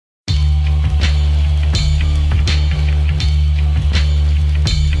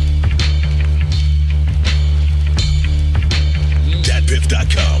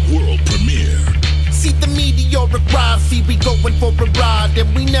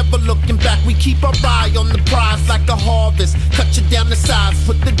never looking back. We keep our eye on the prize like a harvest. Cut you down the size,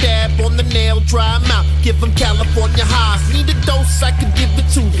 put the dab on the nail, dry 'em out, give them California highs. Need a dose, I can give it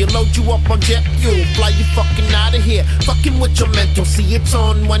to you. Load you up on jet fuel, fly you fucking out of here. Fucking with your mental, see it's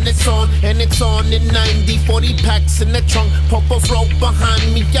on when it's on, and it's on in 90. 40 packs in the trunk, Popo's roll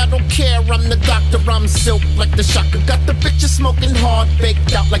behind me. I don't care, I'm the doctor, I'm silk like the shocker. Got the bitches smoking hard,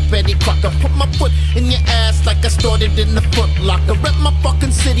 baked out like Betty Crocker. Put my foot in your ass like I started in the Foot Locker. Rep my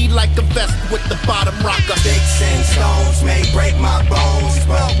fucking city like a vest with the bottom rocker. Sticks and stones may break my bones,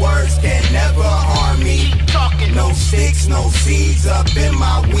 but words can never harm me. Talking. No sticks, no seeds up in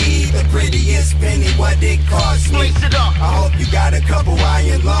my weed. The prettiest penny, what it cost me. Blaze it up. I hope you got a couple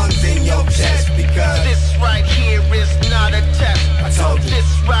iron lungs in your chest, because this right here is not a test. I told you.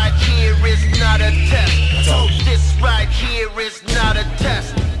 This right here is not a test. I told you. This right here is not a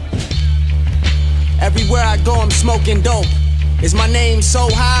test. Everywhere I go, I'm smoking dope. Is my name so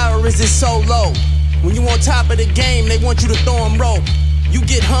high or is it so low? When you on top of the game, they want you to throw 'em rope. You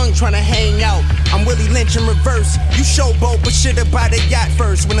get hung trying to hang out. I'm Willie Lynch in reverse. You showboat, but shit about a yacht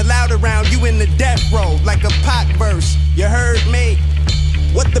first. When allowed around, you in the death row like a pot verse. You heard me?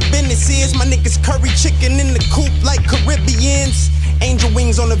 What the business is, my niggas curry chicken in the coop like Caribbeans. Angel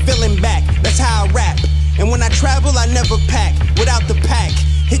wings on the villain back, that's how I rap. And when I travel, I never pack without the pack.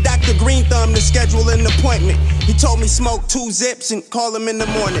 Hit Dr. Green Thumb to schedule an appointment. He told me smoke 2 zips and call him in the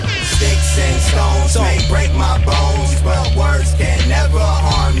morning. sticks and stones may break my bones, but words can never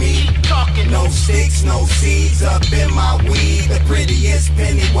harm me. Talking. No sticks, no seeds up in my weed. The prettiest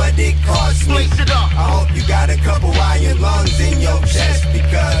penny, what it cost me. Blaze it up. I hope you got a couple iron lungs in your chest,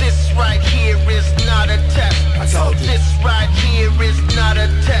 because This right here is not a test. I told you. This right here is not a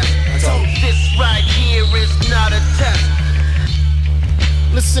test. I told you. This right here is not a test.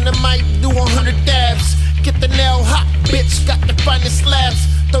 Listen, I might do 100 dabs. Get the nail hot, bitch, got the finest slabs.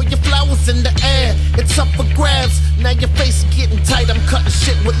 Throw your flowers in the air, it's up for grabs. Now your face is getting tight, I'm cutting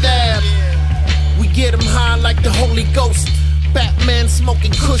shit with dab. We get 'em high like the Holy Ghost. Batman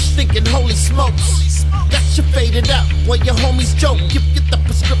smoking kush, thinking holy smokes. Got you faded out while your homies joke. You get the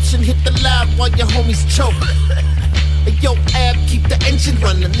prescription, hit the loud while your homies choke. Hey, yo, Ab, keep the engine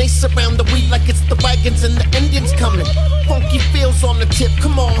running. They surround the weed like it's the wagons and the Indians coming. Funky feels on the tip,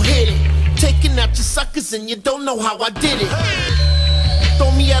 come on, hit it. Taking out your suckers and you don't know how I did it.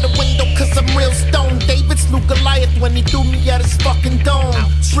 Throw me out a window cause I'm real stoned. David slew Goliath when he threw me out his fucking dome.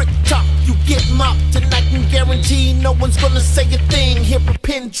 Trick top, you get mopped, and I can guarantee no one's gonna say a thing. Hear a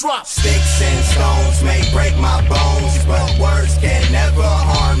pin drop. sticks and stones may break my bones, but words can never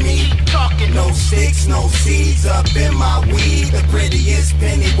harm me. Talking. No sticks, no seeds up in my weed. The prettiest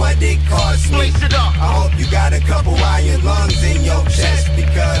penny, what it cost me. Blaze it up. I hope you got a couple iron lungs in your chest,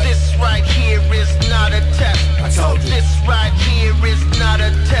 because This right here is not a test. I told you. This right here is not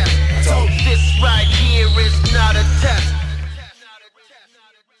a test. I told you. This right here is not a test.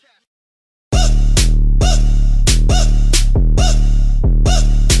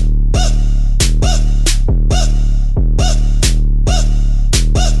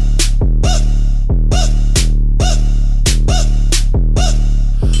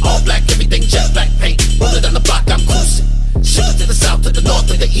 All black, everything jet black paint. Rolling down the block, I'm cruising. Shifting to the south, to the north,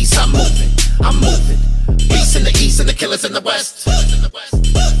 to the east, I'm moving. I'm moving. Beasts in the east and the killers in the west.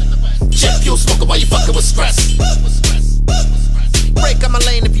 Jet fuel smoking while you fucking with stress. Break out my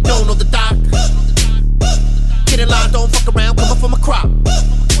lane if you don't know the doc. Get in line, don't fuck around, come up from a crop.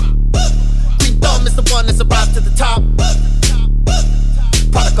 Green Thumb is the one that's arrived to the top.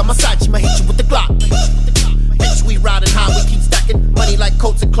 Product on my side, she might hit you with the Glock. Bitch, we riding high, we keep stacking. Money like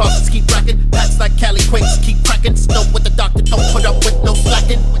coats and closets keep racking. Packs like Cali Quakes keep cracking. Snow with the doctor, don't put up with no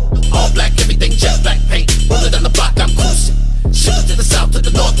slacking. All black, everything jet black paint. Rolling down the block, I'm cruising. Shifting to the south, to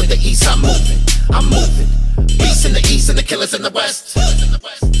the north, to the east, I'm moving. I'm moving. Beasts in the east and the killers in the west.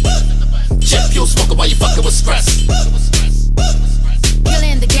 Jet fuel smoking while you fucking with stress.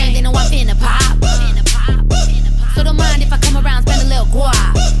 Killing the game, they know I'm finna pop. So don't mind if I come around, spend a little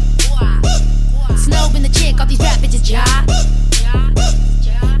guap. Snow in the chick, all these rap bitches job.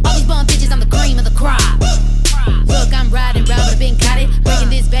 All these bum bitches, I'm the cream of the crop. Look, I'm riding round with a big cottage, breaking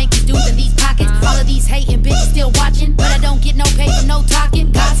this bank, these dudes in these pockets. All of these hating bitches still watching, but I don't get no pay for no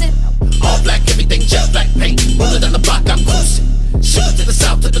talking, gossip. All black, everything jet black paint. Rolling down the block, I'm cruising. Shifting to the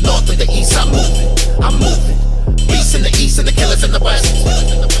south, to the north, to the east, I'm moving. I'm moving. Beasts in the east and the killers in the west.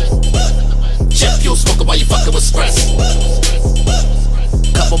 Jet fuel smoking while you fucking with stress.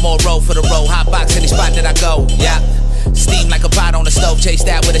 Couple more roll for the road, hot box any spot that I go, yeah. Steam like a pot on the stove, chase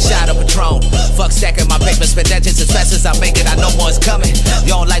that with a shot of Patron. Fuck stacking my paper, spend that just as fast as I make it, I know more is coming.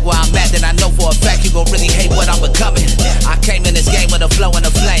 You don't like where I'm at, then I know for a fact you gon' really hate what I'm becoming. I came in this game with a flow and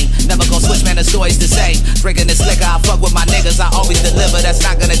a flame. joy's the same. Drinking this liquor, I fuck with my niggas, I always deliver, that's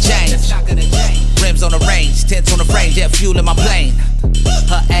not gonna change. Rims on the range, tents on the frame, jet fuel in my plane.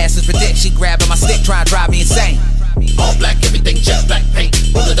 Her ass is ridiculous, she grabbing my stick, trying to drive me insane. All black, everything jet black paint.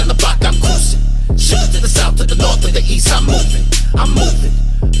 Rolling down the block, I'm cruising. Shifting to the south, to the north, to the east, I'm moving. I'm moving.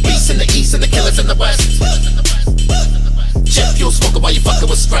 Beasts in the east and the killers in the west. Jet fuel smoking while you fucking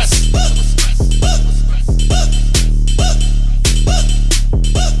with stress.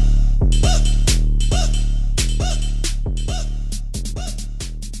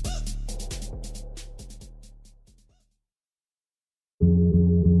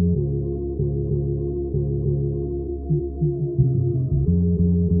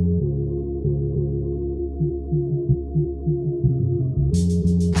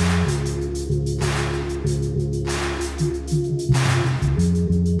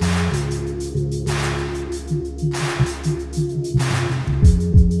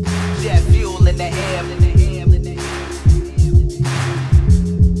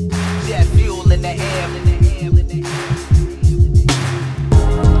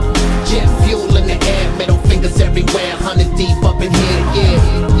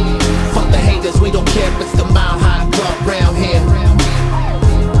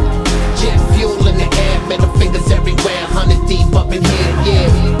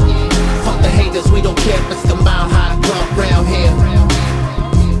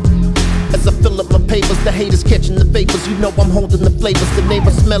 The haters catching the vapors, you know I'm holding the flavors. The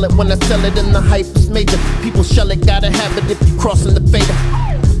neighbors smell it when I sell it and the hype is major. People shell it, gotta have it if you crossing the fader.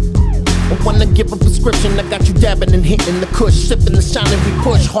 I wanna give a prescription, I got you dabbing and hitting the kush. Sipping the shine and we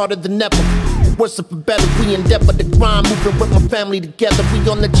push harder than ever. Worse for better, we endeavor to grind. Moving with my family together, we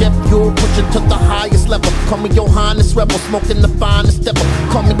on the jet fuel, pushing to the highest level. Call me your highness rebel, smoking the finest ever.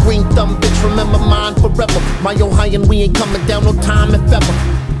 Call me green thumb, bitch, remember mine forever. My Ohio and we ain't coming down no time if ever.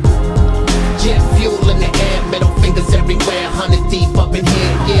 Jet fuel in the air, middle fingers everywhere, 100 deep up in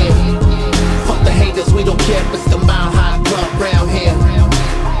here, yeah. Fuck the haters, we don't care if it's the mile high club round here.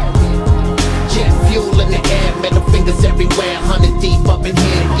 Jet fuel in the air, middle fingers everywhere, 100 deep up in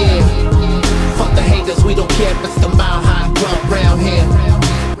here, yeah. Fuck the haters, we don't care if it's the mile high club round here.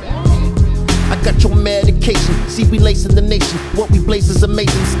 I got your medication, see we lacing the nation. What we blaze is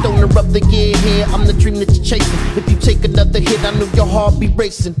amazing, stoner of the year here, I'm the dream that you're chasing. If you take another hit, I know your heart be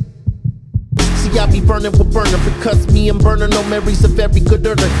racing. See, I be burning with burner, because me and Burner know Mary's a very good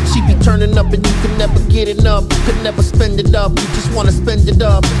earner. She be turning up and you can never get enough. You can never spend it up, you just wanna spend it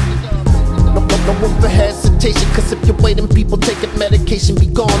up. No room for hesitation, cause if you're waiting, people taking medication be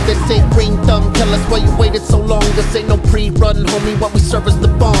gone. They say green thumb, tell us why you waited so long. This ain't no pre-run, homie, what we serve is the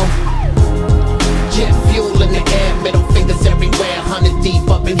bomb. Jet fuel in the air, middle fingers everywhere, 100 deep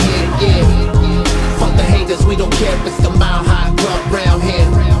up in here, yeah. Fuck the haters, we don't care if it's the mile high club round here.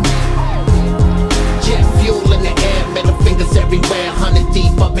 Jet fuel in the air, middle fingers everywhere, 100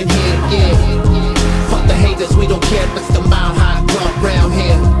 deep up in here, yeah. Fuck the haters, we don't care if it's the mile high club round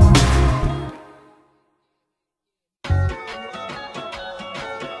here.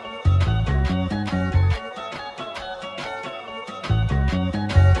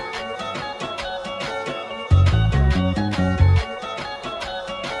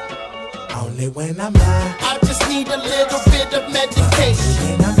 Only when I'm high. I just need a little bit of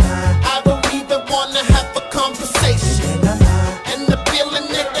medication. When I'm high. I don't even wanna have a conversation. When I'm high. And the feeling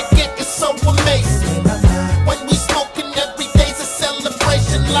that I get is so amazing. When I'm high. When we smoking every day's a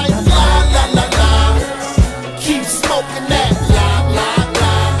celebration. Like la la la la. Keep smoking that la la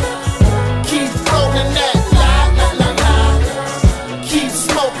la. Keep rolling that la la la la. Keep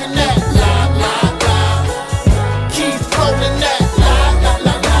smoking that la la la. Keep rolling that la la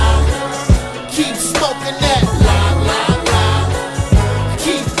la la. Keep smoking that la la la.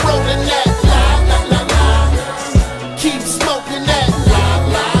 Keep rolling that la la la la. Keep smoking that la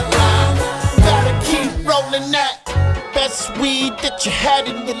la la. Gotta keep rolling that. Best weed that you had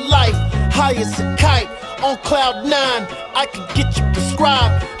in your life. High as a kite, on cloud 9. I could get you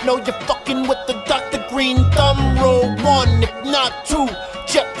prescribed. Know you're fucking with the Dr. Green Thumb. Roll 1, if not 2.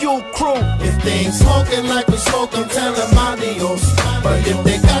 Jet fuel crew. If they ain't smoking like we smoking, tell them adios. But if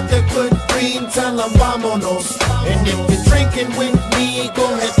they got the good green, tell them vámonos. And if you're drinking with me, go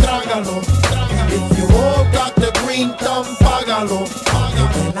ahead, trágalo. If you all got the green thumb, págalo.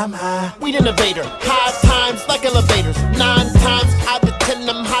 When I'm high. Weed innovator, high times like elevators. 9 times out of 10,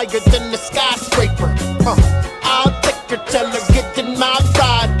 I'm higher than the skyscraper. I'll take her, tell her get in my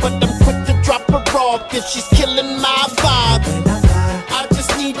ride, but I'm quick to drop her off if she's killing my vibe. I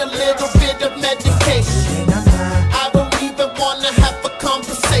just need a little bit of medication. I don't even wanna have a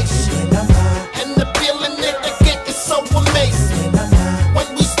conversation. And the feeling that I get is so amazing. When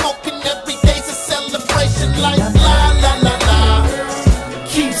we smoking every day's a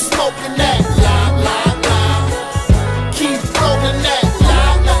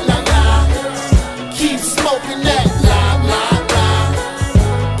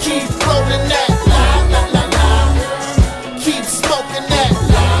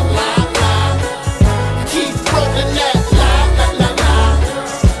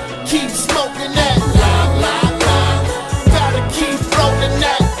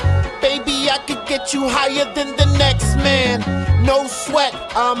get you higher than the next man. No sweat,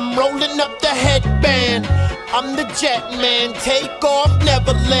 I'm rolling up the headband. I'm the jet man, take off,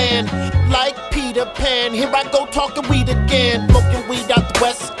 never land. Like Peter Pan, here I go talking weed again. Smoking weed out the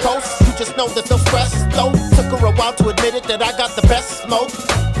west coast, you just know there's no stress though. Took her a while to admit it that I got the best smoke.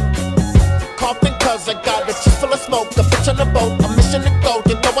 Coughing cause I got a chest full of smoke. A bitch on a boat, a mission to go.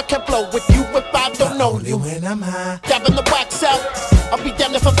 You know I can't blow with you if I don't know you. When I'm high, dabbing the wax out, I'll be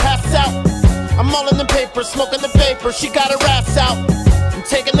damned if I pass out. I'm all in the paper, smoking the paper. She got her ass out, I'm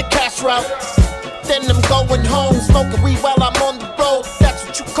taking the cash route. Then I'm going home, smoking weed while I'm on the road. That's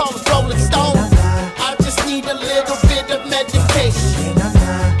what you call a rolling stone. I just need a little bit of medication.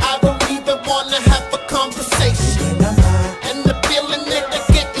 I don't even wanna have a conversation. And the feeling that I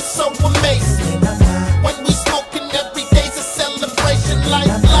get is so amazing. When we smoking every day's a celebration. Like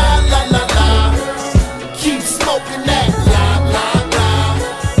la la la la, keep smoking that. La la la,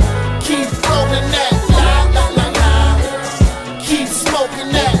 keep rolling that. La la la la, keep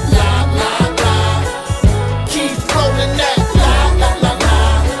smoking that. La la la, keep rolling that. La la la la,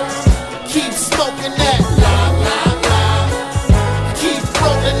 keep smoking that. La la la, keep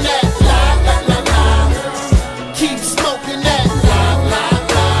rolling that. La la la la, keep smoking that. La la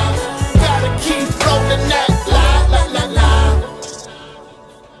la, gotta keep rolling that. La la la la,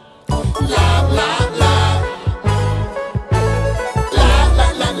 la la la, la la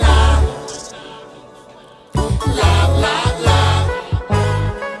la la, la la la.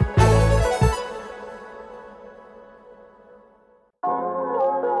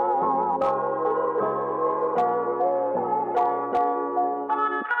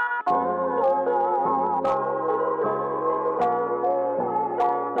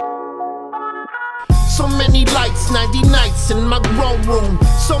 So many lights, 90 nights in my grow room.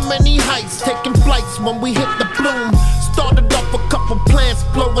 So many heights, taking flights when we hit the bloom. Started off a couple plants,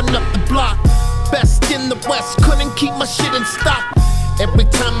 blowing up the block. Best in the West, couldn't keep my shit in stock. Every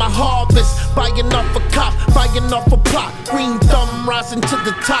time I harvest, buying off a cop, buying off a plot. Green thumb rising to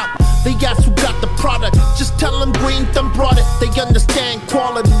the top. They ask who got the product, just tell them Green Thumb brought it. They understand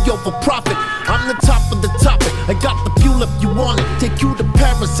quality over profit. I'm the top of the topic, I got the fuel if you want it. Take you to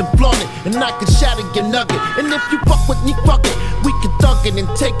Paris and flaunt it, and I can shatter your nugget. And if you fuck with me, fuck it, we can thug it and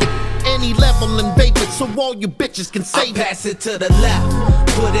take it any level and vape it, so all you bitches can save it. Pass it to the left,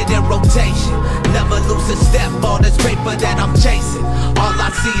 put it in rotation. Never lose a step, all this paper that I'm chasing. All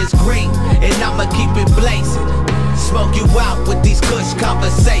I see is green, and I'ma keep it blazing. Smoke you out with these kush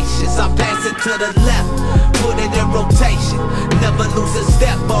conversations. I pass it to the left, put it in rotation. Never lose a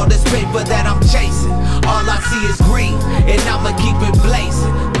step, all this paper that I'm chasing. All I see is green, and I'ma keep it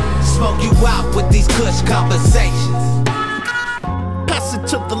blazing. Smoke you out with these kush conversations. Pass it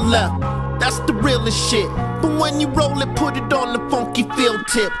to the left, that's the realest shit. But when you roll it, put it on the funky field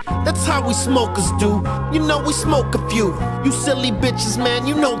tip. That's how we smokers do, you know we smoke a few. You silly bitches, man,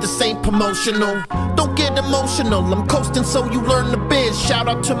 you know this ain't promotional. Don't get emotional, I'm coasting so you learn the biz. Shout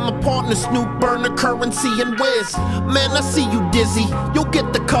out to my partner Snoop, Burner, Currency, and Wiz. Man, I see you dizzy, you'll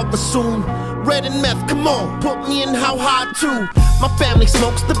get the cover soon. Red and meth, come on, put me in how high too. My family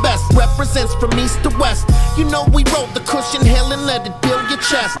smokes the best, represents from east to west. You know we roll the cushion, hell and let it build your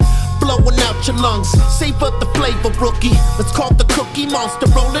chest. Blowing out your lungs, savor the flavor, rookie. Let's call the Cookie Monster,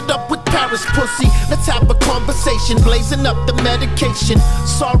 roll it up with Paris pussy. Let's have a conversation, blazing up the medication.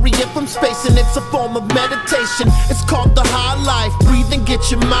 Sorry if I'm spacing, it's a form of meditation. It's called the high life, breathe and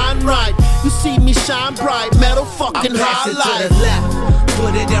get your mind right. You see me shine bright, metal fucking high life. To the left,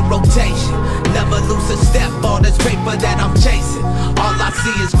 put it in rotation. Never lose a step, all this paper that I'm chasing. All I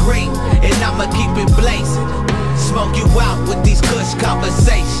see is green, and I'ma keep it blazing. Smoke you out with these kush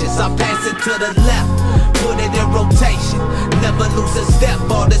conversations. I pass it to the left, put it in rotation. Never lose a step,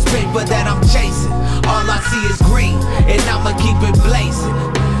 all this paper that I'm chasing. All I see is green, and I'ma keep it blazing.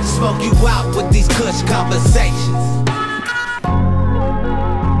 Smoke you out with these kush conversations.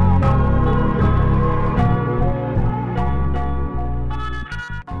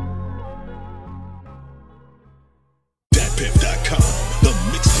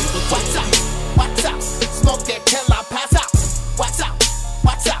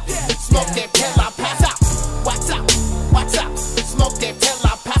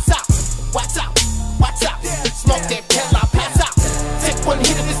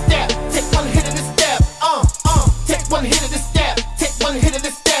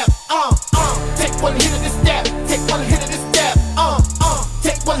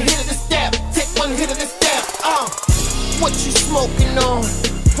 What you smoking on?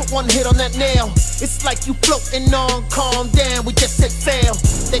 Put one hit on that nail. It's like you floating on. Calm down, we just hit fail.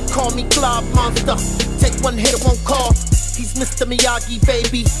 They call me Glob Monster. Take one hit, it won't call. he's Mr. Miyagi,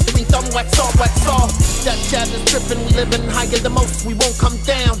 baby. Green thumb, wax off, wax off. That jab is dripping, we living higher than most, we won't come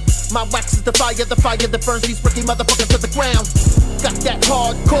down. My wax is the fire that burns these rookie motherfuckers to the ground. Got that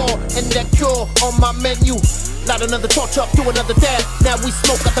hardcore and that cure on my menu. Light another torch up, do another dab. Now we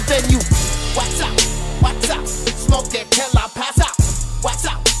smoke at the venue. Wax out, smoke that till I pass out. Wax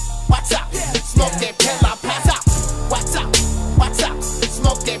out, smoke that till I pass out. Wax out,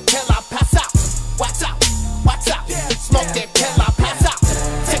 smoke that till I pass out. Wax out, smoke that till I pass out.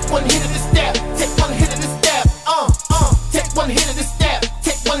 Take one hit of this dab, take one hit of this dab. Take one hit of this dab,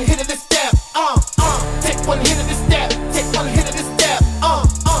 take one hit of this dab. Take one hit of this dab, take one hit of this dab.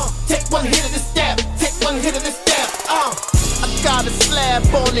 Take one hit of this dab, take one hit of this dab. I got a slab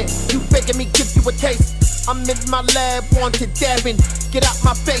on it, you begging me give you a taste. I'm in my lab, wanted dabbing, get out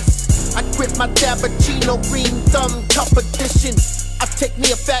my face. I grip my Dabberchino green thumb competition. I take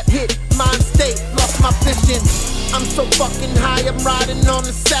me a fat hit, mind state, lost my vision. I'm so fucking high, I'm riding on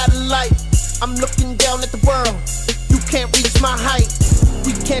a satellite. I'm looking down at the world, you can't reach my height.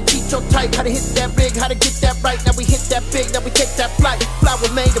 We can't teach your type how to hit that big, how to get that right. Now we hit that big, now we take that flight.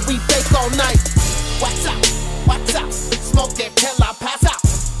 Flower made and we bake all night. Wax out, smoke that till I pass out.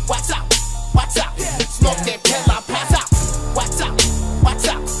 Wax out, smoke that till I pass out. Wax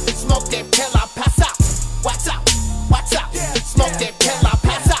out, smoke that till I pass out. Wax out, smoke that till I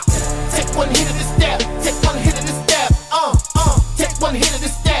pass out. Take one hit of this dab, take one hit of this dab. Take one hit of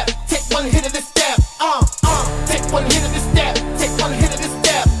this dab, take one hit of this dab. Take one hit of this dab, take one hit of this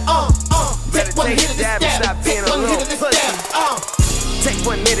dab. Take one hit of this dab, take one hit of this dab. Take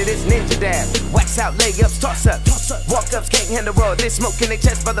one hit of this ninja dab. Wax out, layups, toss up. Walk ups can't handle all this smoke in their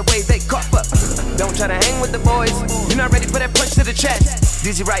chest by the way they cough up. Don't try to hang with the boys, you're not ready for that punch to the chest.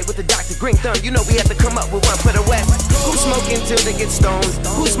 Dizzy right with the Dr. Green Thumb, you know we have to come up with one for the West. Who smoke until they get stoned?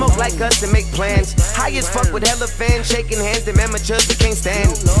 Who smoke like us and make plans? High as fuck with hella fans, shaking hands, them amateurs we can't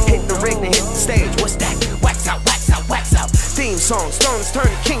stand. Hit the ring and hit the stage, what's that? Wax out, wax out. Theme song, stones turn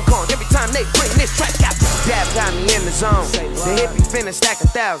to King Kong every time they bring this track out. Dab got me in the zone, the hippie finna stack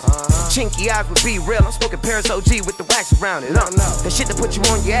 1,000. Chinky eyes would be real, I'm smoking Paris OG with the wax around it. That shit to put you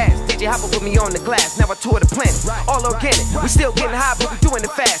on your ass. DJ Hopper put me on the glass, now I tour the planet. All organic, we still getting high but we doing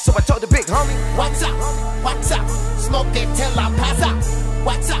it fast. So I told the big homie, wax out, smoke that till I pass out.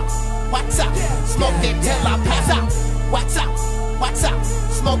 Wax out, smoke that till I pass out. Wax out,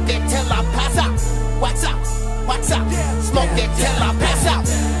 smoke that till I pass out. Wax out, smoke that till I pass out.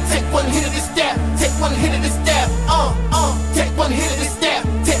 Take one hit of this dab, take one hit of this dab. Take one hit of this dab,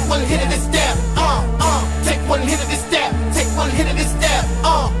 take one hit of this dab. Take one hit of this dab, take one hit of this dab.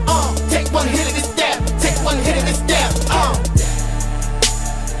 Take one hit of this dab, take one hit of this dab.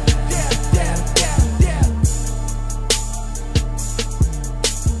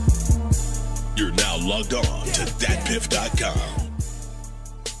 You're now logged on to thatpiff.com.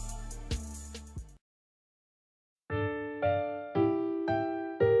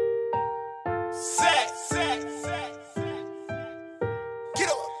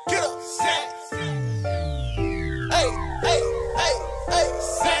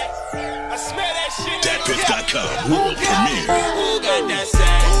 Thatpiff.com world premiere. Who got that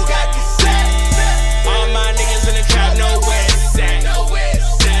sack? Who got the sack? All my niggas in the trap know where it's at.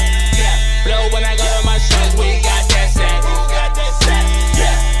 Yeah. Blow when I go to my shows, we got that sack. Who got that sack?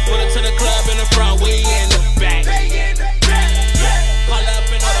 Yeah. Put it to the club in the front, we in the back. Yeah. Pull up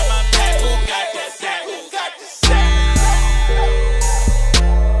and order my pack. Who got that sack? Who got the sack?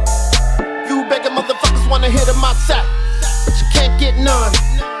 You begging motherfuckers wanna hit in my sack, but you can't get none.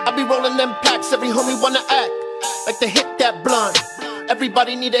 I be rolling them packs, every homie wanna act like they hit that blunt.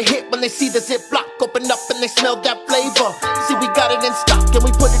 Everybody need a hit when they see the zip block open up and they smell that flavor. See, we got it in stock and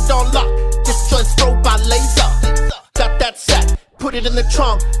we put it on lock. This joint's thrown by laser. Got that sack, put it in the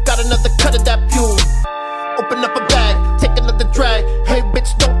trunk. Got another cut of that fuel. Open up a bag, take another drag. Hey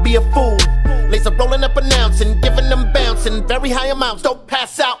bitch, don't be a fool. Laser rolling up announcing, giving them bouncing. Very high amounts, don't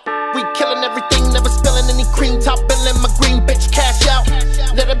pass out. We killing everything, never spilling any cream. Top billing my green bitch, cash out.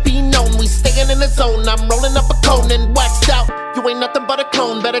 Let it be known, we staying in the zone. I'm rolling up a cone and waxed out. You ain't nothing but a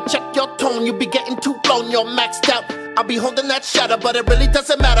clone, better check your tone. You be getting too blown, you're maxed out. I'll be holding that shadow, but it really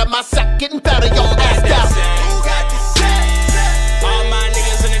doesn't matter. My sack getting fatter, you're assed out. Who got the sack? All my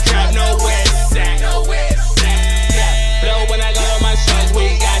niggas in the trap know where it's at. Yeah. Blow when I go to my shows,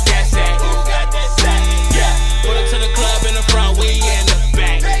 we got that sack. Who got that sack? Yeah. Put it to the club in the front, we in the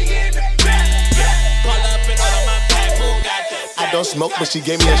back. Yeah. Pull up and order my pack. Who got that sack? I don't smoke, but she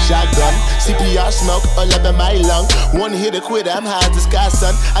gave me a shotgun. CPR smoke, 11 my lung. One hit a quit, I'm high as the sky,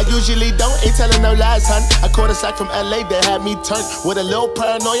 son. I usually don't, ain't telling no lies, hun. I caught a sack from LA that had me turned. With a little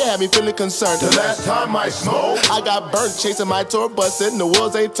paranoia, had me feeling concerned. The last time I smoked, I got burnt chasing my tour bus and the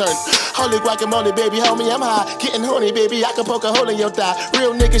wheels ain't turned. Holy guacamole, baby, hold me, I'm high. Getting horny, baby, I can poke a hole in your thigh.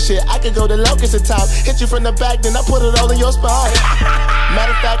 Real nigga shit, I can go the locust in town. Hit you from the back, then I put it all in your spine.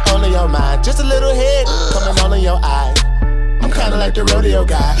 Matter of fact, all in your mind. Just a little head, coming all in your eye. I'm kinda like the rodeo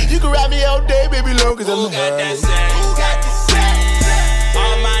guy. You can ride me all day, baby, long as I'm got that sack? Who got the sack?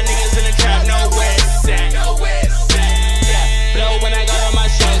 All my niggas in the trap, no west sack. Yeah, blow when I got on my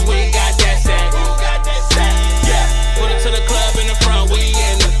shows, we got that sack. Who got that sack? Yeah, put it to the club in the front, we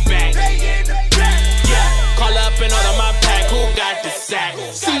in the back. Yeah, call up and order my pack. Who got the sack?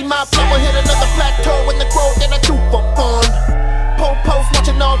 See my flower hit another plateau in the grove that I do for fun. Post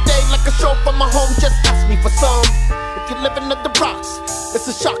watching all day like a show from my home, just ask me for some. If you're living in the rocks, it's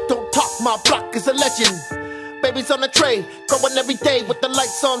a shock, don't talk, my block is a legend. Babies on the tray, growing every day with the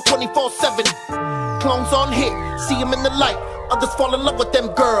lights on 24/7. Clones on hit, see them in the light, others fall in love with them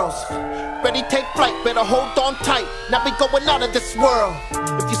girls. Ready, take flight, better hold on tight, now we going out of this world.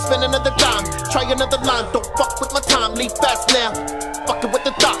 If you spend another dime, try another line, don't fuck with my time, leave fast now. Fucking with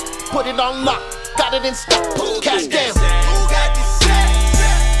the thought, put it on lock, got it in stock, put cash down. Who got the sack?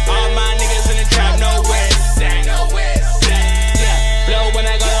 All my niggas in the trap, no west sack. Yeah, blow when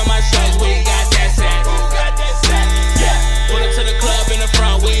I go on my shows, we got that sack. Who got that sack? Yeah, put it to the club in the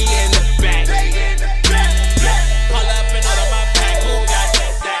front, we in the back. Yeah, pull up and order my pack. Who got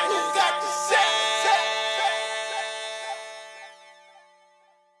that sack? Who got the sack?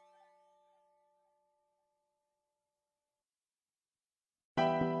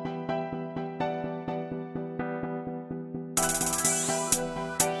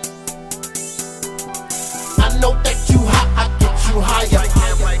 I know that you hot, I get you higher.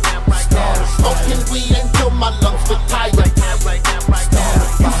 Smoking weed until my lungs retire.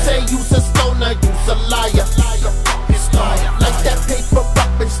 You say you's a stoner, you's a liar. Like that paper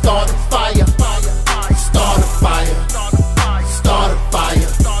up and start a fire. Start a fire. Start a fire.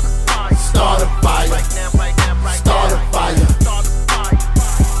 Start a fire. Start a fire.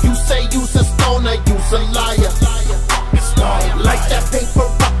 You say you's a stoner, you's a liar. Like that paper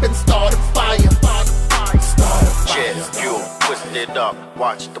up and start a fire. Jet fuel, twist it up,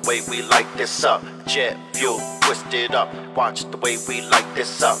 watch the way we light this up. Jet fuel, twist it up, watch the way we light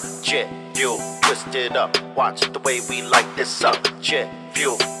this up. Jet fuel, twist it up, watch the way we light this up. Jet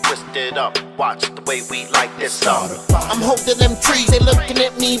fuel, twist it up, watch the way we light this up. I'm holding them trees, they looking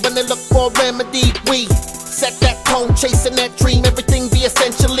at me when they look for a remedy. We set that tone, chasing that dream, everything be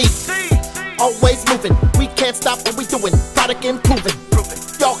essentially always moving. We can't stop what we doing, product improving.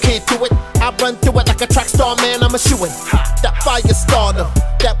 Y'all can't do it, I run through it like a track star, man, I'm a shoo-in. That fire starter,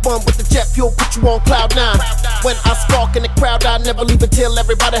 that one with the jet fuel, put you on cloud 9. When I spark in the crowd, I never leave until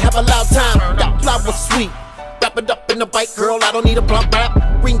everybody have a loud time. That flower sweet, wrap it up in a bite, girl, I don't need a blunt wrap.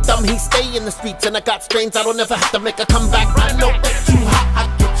 Green thumb, he stay in the streets, and I got strains, I don't ever have to make a comeback. I know that you hot, I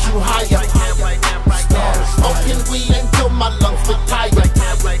get you higher. Smoking weed until my lungs retire.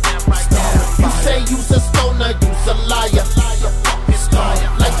 You say you's a stoner, you's a liar.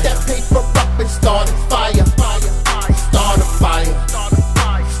 Like that paper up and start a fire. Start a fire.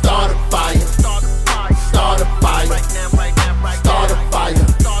 Start a fire. Start a fire. Start a fire.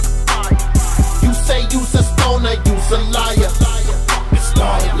 You say you's a stoner, you's a liar.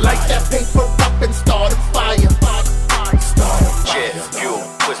 Like that paper up and start a fire. Jet fuel,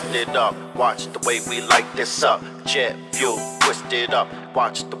 twist it up, watch the way we light this up. Jet fuel, twist it up,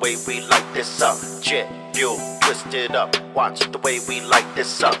 watch the way we light this up. Jet fuel, twist it up, watch the way we light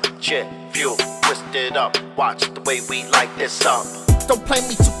this up. Jet fuel, twist it up, watch the way we light this up. Don't play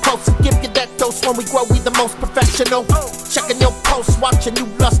me too close and give you that dose. When we grow, we the most professional. Checking your posts, watching you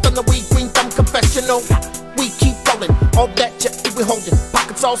lust on the weed, green thumb confessional. We keep rolling, all that jet we holding,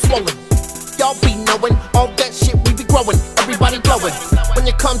 pockets all swollen. Y'all be knowing, all that shit we be growing, everybody blowing. When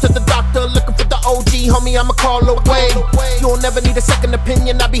you come to the doctor looking for the OG, homie, I'ma call away. You'll never need a second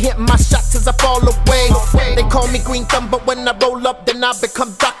opinion, I be hitting my shots as I fall away. They call me Green Thumb, but when I roll up, then I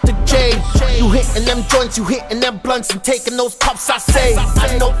become Dr. J. You hitting them joints, you hitting them blunts, and taking those puffs, I say.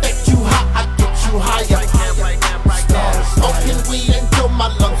 I know that you hot, I get you higher. Smoking weed until my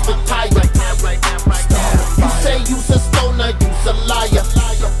lungs retire. You say you's a stoner, you's a liar.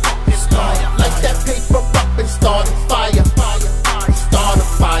 Like that paper up and start a fire. Start a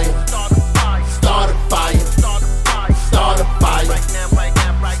fire. Start a fire. Start a fire.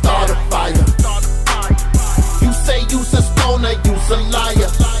 Start a fire. You say you's a stoner, you's a liar.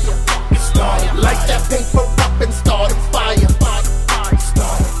 Like that paper up and start a fire.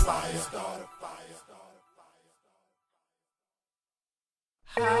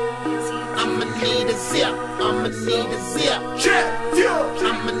 I'ma need a zip, I'ma need a zip. Jet fuel.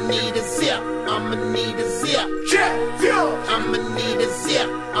 I'ma need a zip, I'ma need a zip. Jet fuel. I'ma need a zip,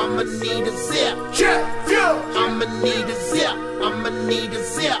 I'ma need a zip. Jet fuel. I'ma need a zip, I'ma need a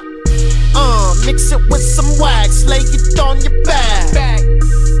zip. Mix it with some wax, lay it on your back.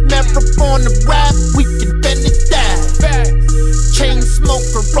 Marijuana rap, we can bend it down. Chain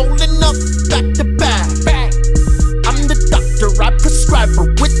smoker rolling up back to back. I'm the doctor, I prescribe her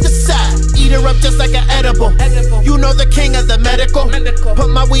with the side. Eat her up just like an edible. You know the king of the medical. Put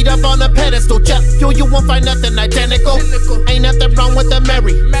my weed up on a pedestal. Jet fuel, you won't find nothing identical. Ain't nothing wrong with the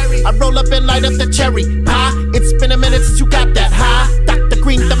Mary. I roll up and light up the cherry pie. It's been a minute since you got that high. Dr.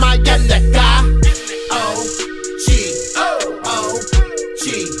 Green, the my and that guy. O-G, O-G,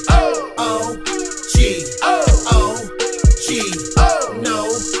 O-G, O-G. No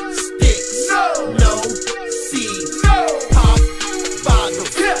sticks, no seeds. Pop bottles,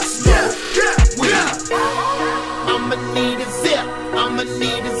 smoke weed. I'ma need a zip, I'ma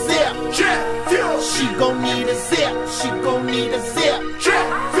need a zip. Jet fuel. She gon' need a zip, she gon' need a zip. Jet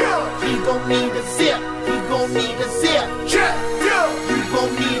fuel. He gon' need a zip, he gon' need a zip. Jet fuel. You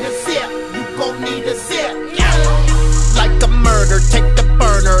gon' need a zip, you gon' need a zip. Like a murder, take the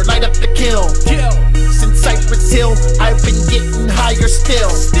burner, light up the kill. Since Cypress Hill, I've been getting higher still.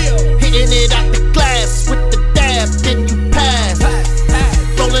 Hitting it at the glass with the dab, then you pass.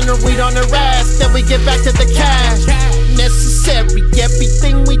 Rolling her weed on her ass, then we get back to the cash. Necessary,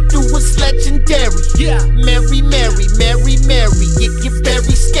 everything we do is legendary. Mary, Mary, Mary, Mary, it get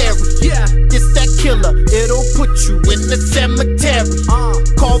very scary. This that killer, it'll put you in the cemetery.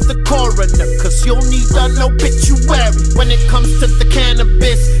 Call the coroner, cause you'll need an obituary. When it comes to the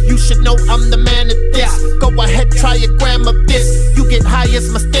cannabis, you should know I'm the man at this. Go ahead, try a gram of this. You get high as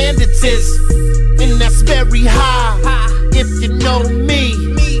my standards is, and that's very high. If you know me,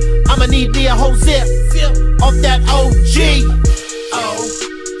 I'ma need me a whole zip of that OG.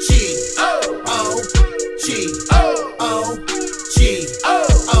 O-G, O-G, O-G,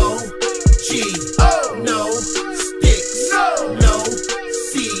 O-G. No sticks, no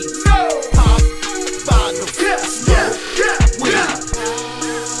seeds. Pop bottles, smoke weed.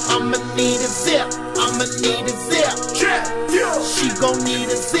 I'ma need a zip, I'ma need a zip. Jet fuel. She gon' need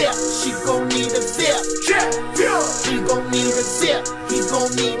a zip, she gon' need a zip. Jet fuel. He gon' need a zip, he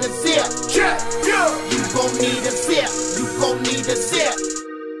gon' need a zip. Jet fuel. You gon' need a zip, you gon' need a zip.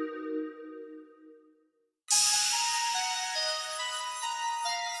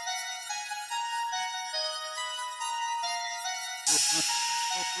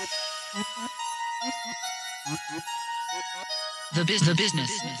 The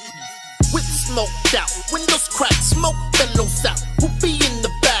business. With smoked out, windows cracked, smoke bellows out. Who be in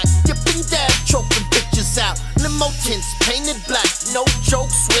the back, dipping dab, choking bitches out. Limo tints painted black, no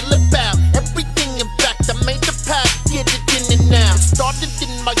jokes, will about. Everything in fact, I made the path, get it in and out. Started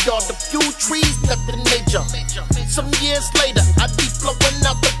in my yard, a few trees, nothing major. Some years later, I'd be flowing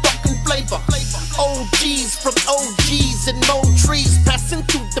out the fucking flavor. OGs from OGs and more trees, passing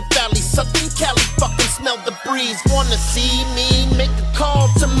through the valley, Southern Cali, fucking smell the breeze. Wanna see me? Make a call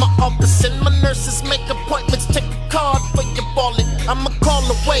to my office, and my nurses make appointments. Take a card for your wallet. I'm a call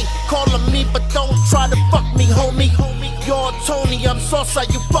away, call on me, but don't try to fuck me, homie. You're Tony, I'm Sosa,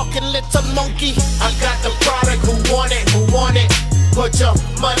 you fucking little monkey. I got the product, who want it, who want it? Put your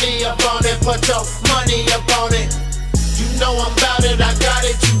money up on it, put your money up on it. You know I'm about it, I got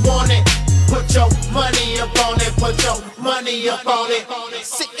it, you want it. Put your money up on it, put your money up on it.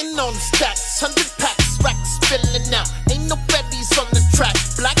 Sitting on stacks, 100 packs, racks spilling out. Ain't no betties on the track,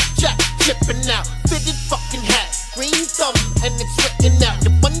 blackjack chipping out. Fitted fucking hat, green thumb, and it's written out.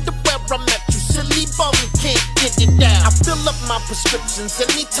 You wonder where I'm at, you silly bum, can't get it down. I fill up my prescriptions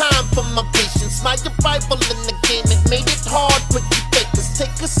anytime for my patients. My arrival in the game, it made it hard for you fakers.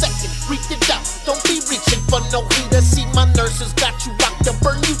 Take a second, read it out, don't be reaching for no heater. See my nurses got you rocked, they'll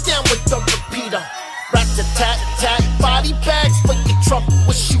burn you down with the repeater. Rat-a-tat-tat, body bags for your trouble.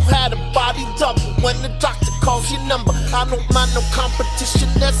 Wish you had a body double when the doctor calls your number. I don't mind no competition,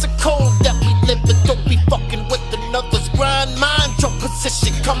 there's a code that we live in. Don't be fucking with another's grind, mind your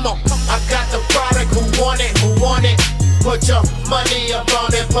position, come on. I got the product, who want it, who want it? Put your money up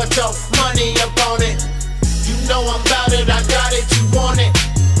on it, put your money up on it. You know I'm about it, I got it, you want it.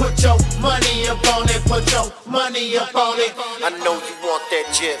 Put your money up on it, put your money up on it. I know you want that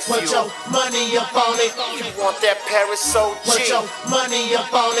jet Put your fuel. money up on it. You want that Paris Put your OG. money up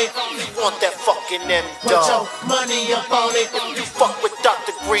on it. You want that fucking M Put dog. your money up on it. You fuck with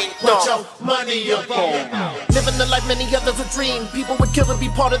Dr. green Put thumb. your money up on me. Living the life many others would dream. People would kill and be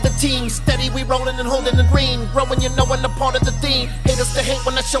part of the team. Steady, we rolling and holding the green. Growing, you know, and a part of the theme. Haters to hate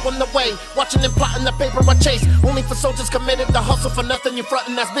when I show them the way. Watching and plotting the paper I chase. Only for soldiers committed to hustle for nothing. You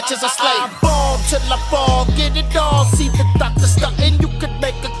frontin' as bitches are slave. I ball till I fall, get it all. See the doctor stuntin', you could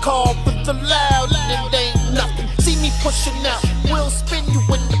make a call for the loud. It ain't nothing. See me pushing out, we'll spin you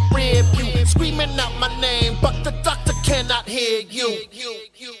in the rear view. Screaming out my name, but the doctor cannot hear you.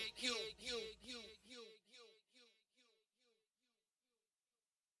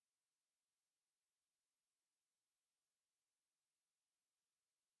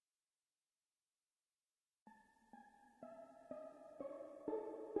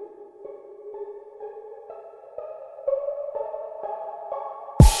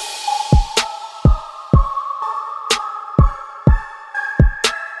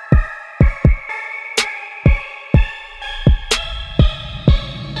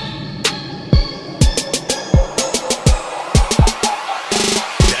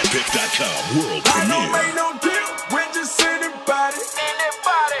 World I don't premiere. make no deal with just anybody.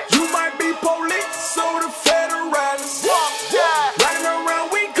 You might be police or the federalists. Riding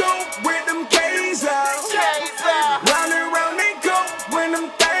around we go with them K's out. Round and round they go when them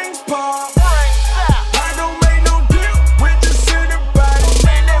things pop. I don't make no deal with just anybody.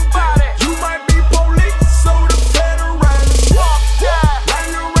 You might be police or the federalists.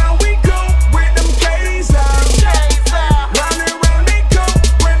 Riding around we go with them K's out. Round and round they go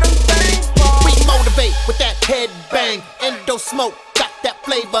when them things pop. We motivate with that head bang, endo smoke, got that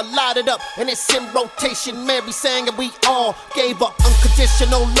flavor, light it up, and it's in rotation. Mary sang and we all gave her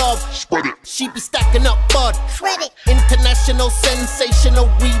unconditional love. Spread it. She be stacking up bud. Shred it. International,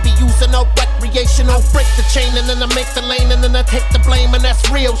 sensational, we be using her recreational. Break the chain and then I make the lane and then I take the blame and that's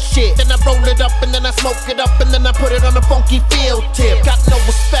real shit. Then I roll it up and then I smoke it up and then I put it on a funky field tip. Got no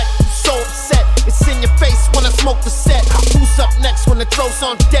respect, so upset, it's in your face when I smoke the set. Who's up next when the throw's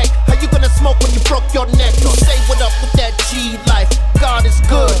on deck? How you gonna smoke when you broke your neck? You say what up with that G life. God is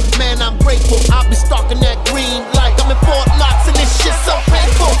good, man, I'm grateful. I'll be stalking that green light. I'm in Fort Knox and this shit's so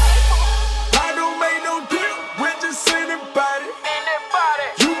painful. I don't make no deal with just anybody.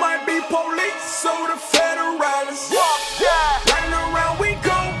 You might be police or the federalists. Riding around we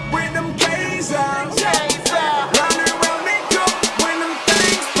go with them K's out. Round and round they go when them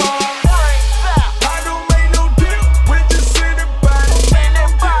things pop. I don't make no deal with just anybody.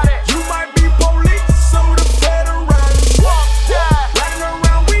 You might be police or the federalists. Riding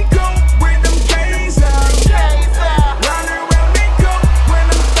around we go with them K's out. Round and round they go when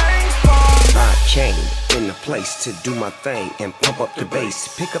them things pop. I came in the place to do my thing and pump up the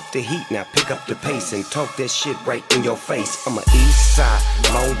bass. Pick up the heat, now pick up the pace and talk that shit right in your face. I'm a East Side,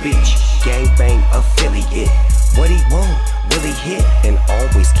 Long Beach, gangbang affiliate. What he want, will he hit? And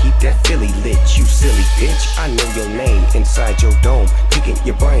always keep that Philly lit. You silly bitch, I know your name inside your dome. Picking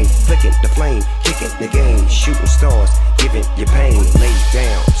your brain, flicking the flame, kicking the game, shooting stars, giving you pain. Lay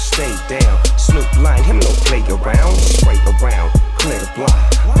down, stay down, Snoop line, him no play around. Spray around, clear the block,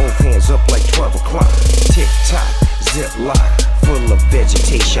 both hands up like 12 o'clock. Tick tock, zip lock, full of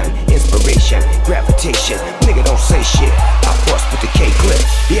vegetation, inspiration, gravitation. Nigga don't say shit, I bust with the K clip,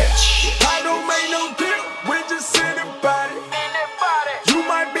 bitch. I don't make no deal with just anybody. You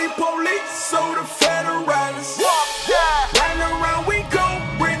might be police or the federalists. Riding around we go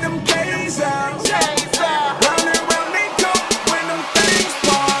with them K's out. Round and round they go when them things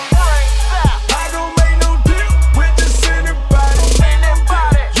pop. I don't make no deal with just anybody.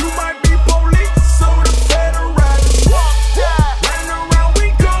 You might be police or the federalists. Riding around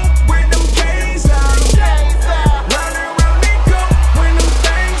we go with them K's out. Round and round they go when them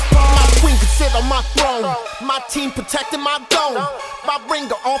things pop. My queen can sit on my throne. My team protecting my dome. My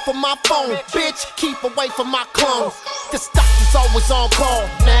ringer off of my phone. Bitch, keep away from my clones. This doctor's always on call.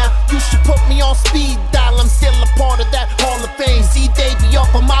 Now, you should put me on speed dial. I'm still a part of that Hall of Fame. See, they be off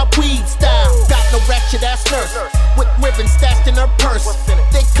of my weed style. Got no ratchet ass nurse with ribbons stashed in her purse.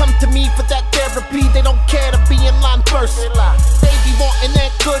 They come to me for that therapy. They don't care to be in line first. They be wanting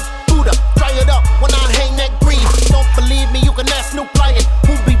that good Buddha. Try it up when I hang that green. Don't believe me, you can ask Snoop Lion,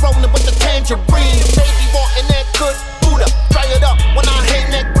 who be rolling with the tangerine. They be wanting that good